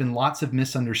knew there's been lots of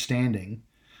misunderstanding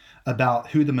about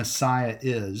who the Messiah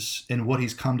is and what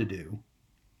he's come to do.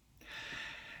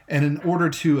 And in order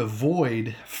to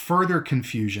avoid further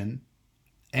confusion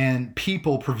and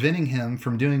people preventing him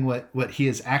from doing what he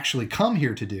has actually come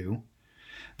here to do,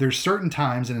 there's certain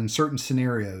times and in certain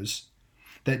scenarios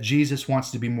that Jesus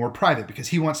wants to be more private, because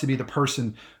he wants to be the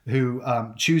person who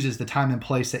chooses the time and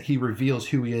place that he reveals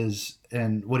who he is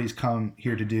and what he's come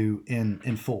here to do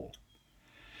in full.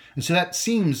 And so that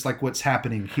seems like what's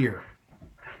happening here.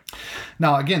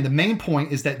 Now, again, the main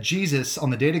point is that Jesus, on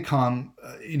the day to come,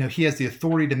 he has the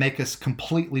authority to make us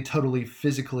completely, totally,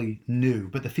 physically new.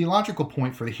 But the theological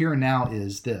point for the here and now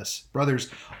is this: brothers,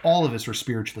 all of us are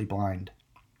spiritually blind.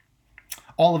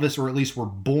 All of us, or at least were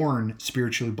born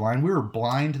spiritually blind. We were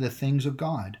blind to the things of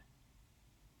God.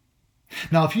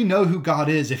 Now, if you know who God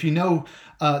is, if you know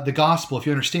the gospel, if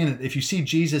you understand it, if you see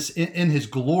Jesus in his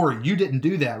glory, you didn't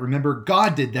do that. Remember,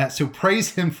 God did that, so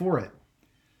praise him for it.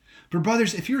 But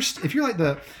brothers, if you're like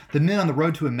the men on the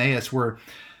road to Emmaus, where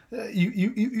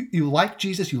you like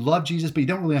Jesus, you love Jesus, but you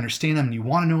don't really understand him and you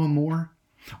want to know him more,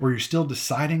 or you're still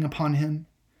deciding upon him,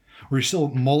 or you're still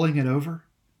mulling it over,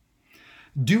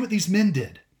 do what these men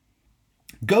did.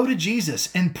 Go to Jesus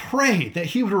and pray that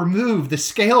he would remove the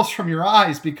scales from your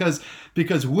eyes, because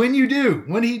when you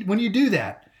do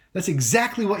that, that's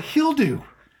exactly what he'll do.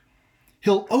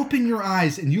 He'll open your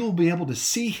eyes and you'll be able to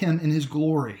see him in his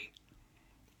glory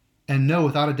and know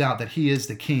without a doubt that he is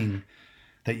the king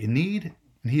that you need,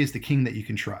 and he is the king that you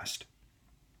can trust.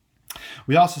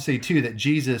 We also say too that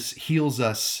Jesus heals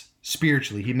us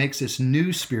spiritually. He makes us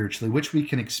new spiritually, which we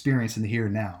can experience in the here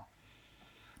and now.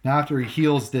 Now, after he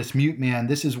heals this mute man,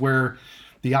 this is where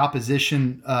the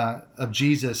opposition of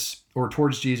Jesus, or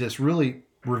towards Jesus, really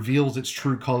reveals its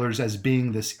true colors as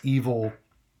being this evil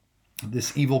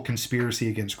conspiracy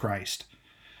against Christ.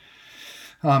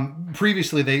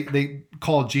 Previously, they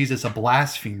called Jesus a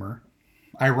blasphemer.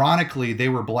 Ironically, they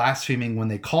were blaspheming when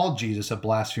they called Jesus a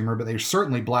blasphemer, but they're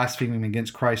certainly blaspheming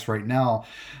against Christ right now,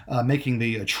 making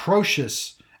the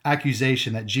atrocious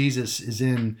accusation that Jesus is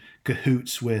in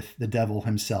cahoots with the devil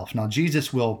himself. Now,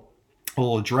 Jesus will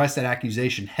address that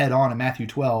accusation head on in Matthew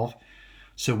 12,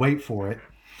 so wait for it.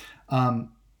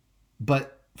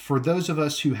 But for those of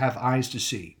us who have eyes to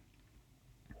see,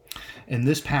 in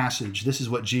this passage, this is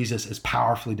what Jesus is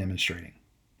powerfully demonstrating.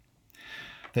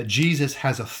 that Jesus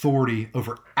has authority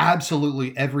over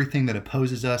absolutely everything that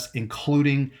opposes us,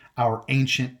 including our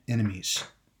ancient enemies.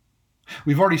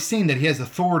 We've already seen that he has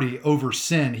authority over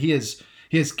sin. He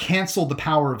has canceled the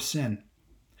power of sin.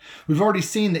 We've already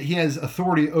seen that he has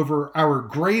authority over our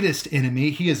greatest enemy.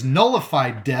 He has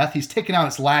nullified death. He's taken out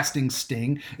its lasting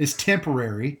sting, its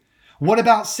temporary. What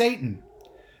about Satan?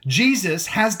 Jesus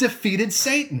has defeated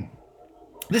Satan.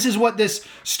 This is what this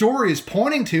story is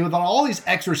pointing to, that all these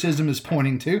exorcism is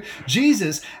pointing to.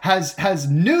 Jesus has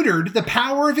neutered the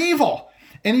power of evil,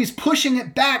 and he's pushing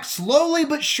it back slowly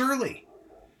but surely.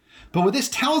 But what this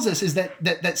tells us is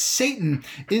that Satan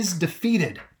is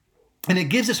defeated. And it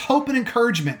gives us hope and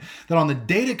encouragement that on the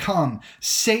day to come,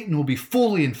 Satan will be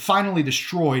fully and finally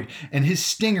destroyed, and his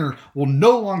stinger will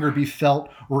no longer be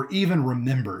felt or even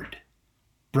remembered.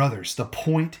 Brothers, the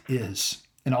point is,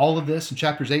 in all of this, in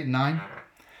chapters 8 and 9,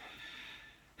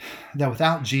 that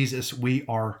without Jesus, we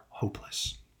are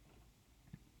hopeless.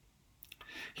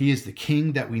 He is the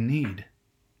king that we need,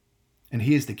 and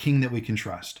he is the king that we can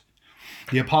trust.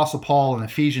 The Apostle Paul in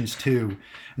Ephesians 2,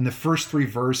 in the first 3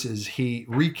 verses, he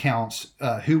recounts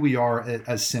who we are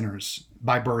as sinners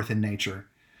by birth and nature.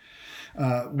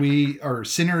 We are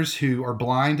sinners who are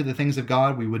blind to the things of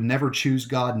God. We would never choose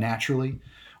God naturally.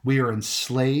 We are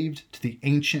enslaved to the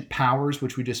ancient powers,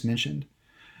 which we just mentioned.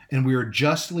 And we are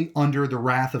justly under the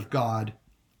wrath of God,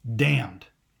 damned.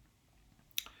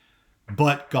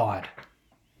 But God,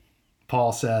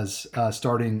 Paul says,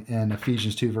 starting in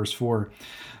Ephesians 2, verse 4,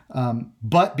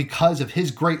 but because of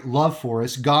his great love for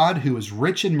us, God, who is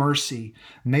rich in mercy,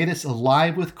 made us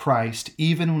alive with Christ,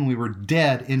 even when we were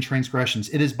dead in transgressions.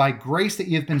 It is by grace that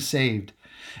you have been saved.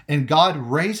 And God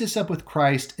raised us up with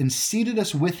Christ and seated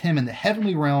us with him in the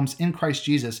heavenly realms in Christ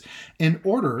Jesus, in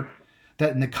order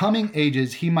that in the coming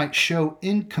ages he might show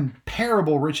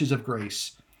incomparable riches of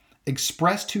grace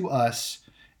expressed to us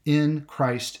in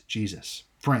Christ Jesus.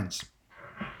 Friends,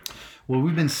 what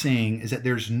we've been seeing is that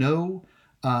there's no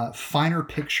finer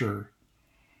picture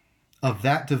of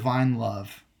that divine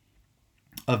love,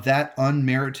 of that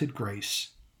unmerited grace,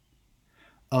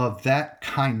 of that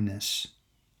kindness,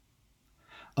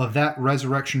 of that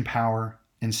resurrection power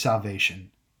and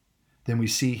salvation than we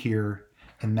see here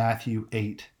in Matthew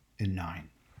 8 and 9.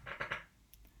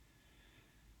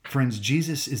 Friends,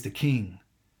 Jesus is the King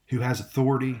who has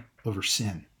authority over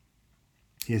sin.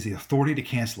 He has the authority to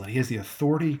cancel it. He has the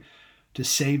authority to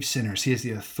save sinners. He has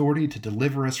the authority to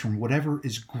deliver us from whatever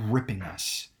is gripping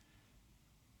us.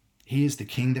 He is the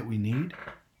King that we need,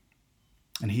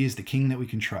 and he is the King that we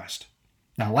can trust.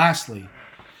 Now, lastly,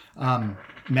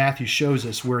 Matthew shows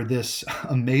us where this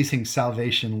amazing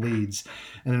salvation leads.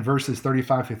 And in verses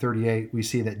 35 through 38, we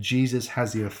see that Jesus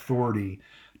has the authority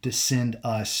to send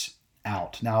us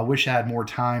out. Now, I wish I had more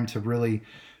time to really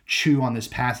chew on this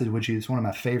passage with you. It's one of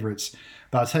my favorites.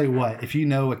 But I'll tell you what, if you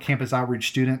know a campus outreach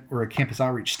student or a campus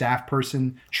outreach staff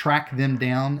person, track them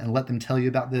down and let them tell you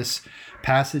about this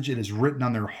passage. It is written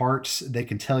on their hearts. They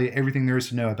can tell you everything there is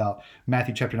to know about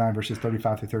Matthew chapter 9, verses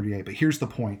 35 through 38. But here's the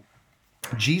point.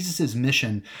 Jesus'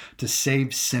 mission to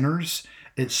save sinners,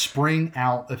 it sprang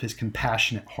out of his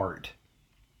compassionate heart.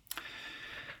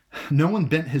 No one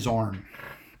bent his arm.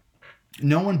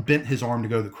 No one bent his arm to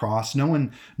go to the cross. No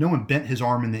one bent his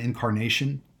arm in the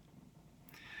incarnation.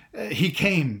 He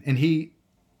came and he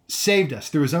saved us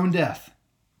through his own death.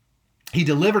 He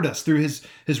delivered us through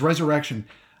his resurrection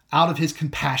out of his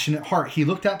compassionate heart. He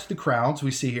looked out to the crowds,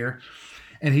 we see here,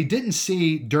 and he didn't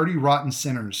see dirty, rotten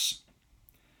sinners.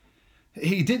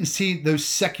 He didn't see those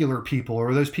secular people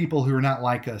or those people who are not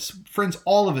like us. Friends,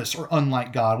 all of us are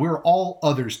unlike God. We're all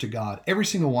others to God, every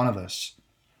single one of us.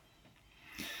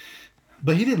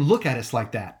 But he didn't look at us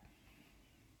like that.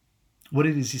 What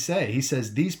does he say? He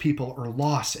says, these people are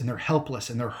lost and they're helpless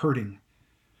and they're hurting.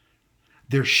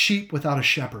 They're sheep without a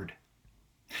shepherd.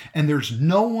 And there's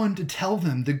no one to tell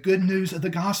them the good news of the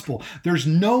gospel. There's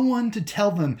no one to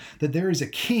tell them that there is a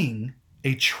king,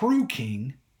 a true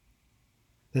king,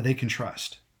 that they can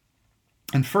trust.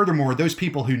 And furthermore, those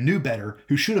people who knew better,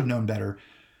 who should have known better,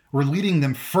 were leading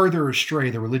them further astray,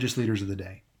 the religious leaders of the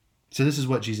day. So this is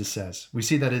what Jesus says. We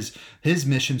see that his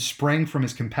mission sprang from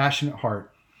his compassionate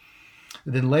heart.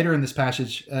 Then later in this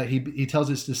passage, he tells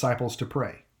his disciples to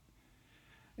pray.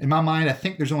 In my mind, I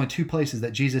think there's only 2 places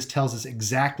that Jesus tells us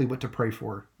exactly what to pray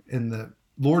for. In the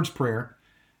Lord's Prayer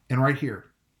and right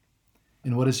here.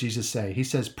 And what does Jesus say? He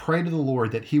says, pray to the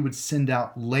Lord that he would send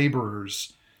out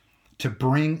laborers to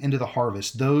bring into the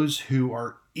harvest those who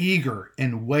are eager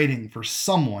and waiting for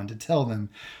someone to tell them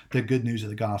the good news of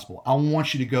the gospel. I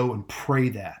want you to go and pray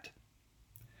that.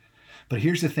 But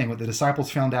here's the thing, what the disciples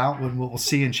found out, what we'll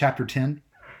see in chapter 10,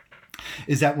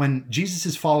 is that when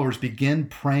Jesus' followers begin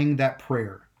praying that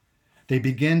prayer, they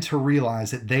begin to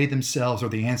realize that they themselves are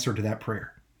the answer to that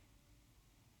prayer.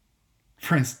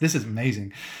 Friends, this is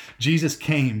amazing. Jesus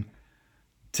came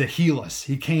to heal us.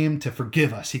 He came to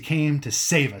forgive us. He came to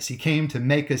save us. He came to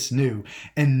make us new.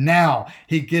 And now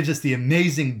he gives us the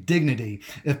amazing dignity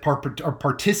of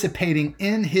participating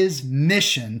in his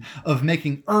mission of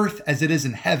making earth as it is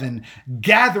in heaven,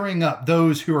 gathering up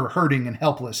those who are hurting and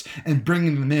helpless and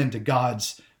bringing them into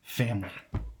God's family.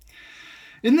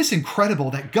 Isn't this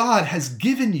incredible that God has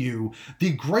given you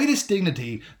the greatest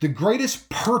dignity, the greatest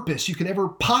purpose you could ever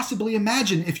possibly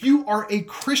imagine? If you are a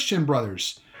Christian,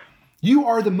 brothers, you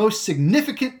are the most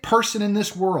significant person in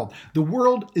this world. The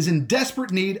world is in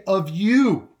desperate need of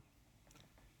you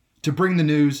to bring the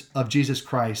news of Jesus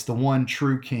Christ, the one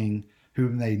true King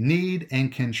whom they need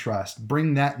and can trust.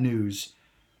 Bring that news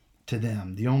to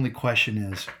them. The only question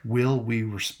is, will we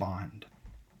respond?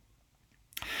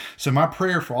 So my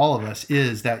prayer for all of us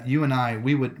is that you and I,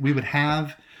 we would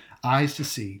have eyes to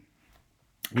see.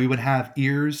 We would have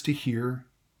ears to hear.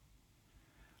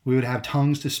 We would have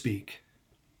tongues to speak.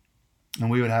 And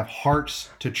we would have hearts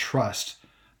to trust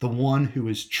the one who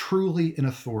is truly in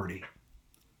authority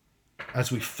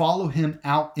as we follow him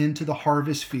out into the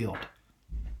harvest field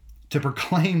to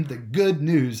proclaim the good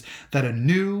news that a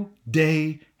new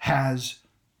day has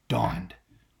dawned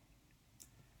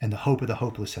and the hope of the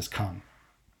hopeless has come.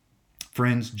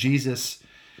 Friends, Jesus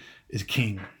is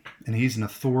King, and he's an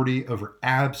authority over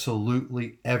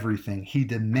absolutely everything. He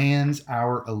demands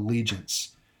our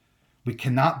allegiance. We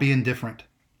cannot be indifferent.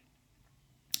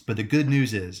 But the good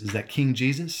news is that King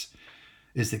Jesus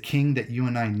is the King that you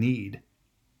and I need,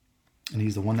 and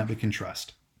he's the one that we can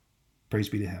trust. Praise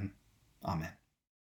be to him. Amen.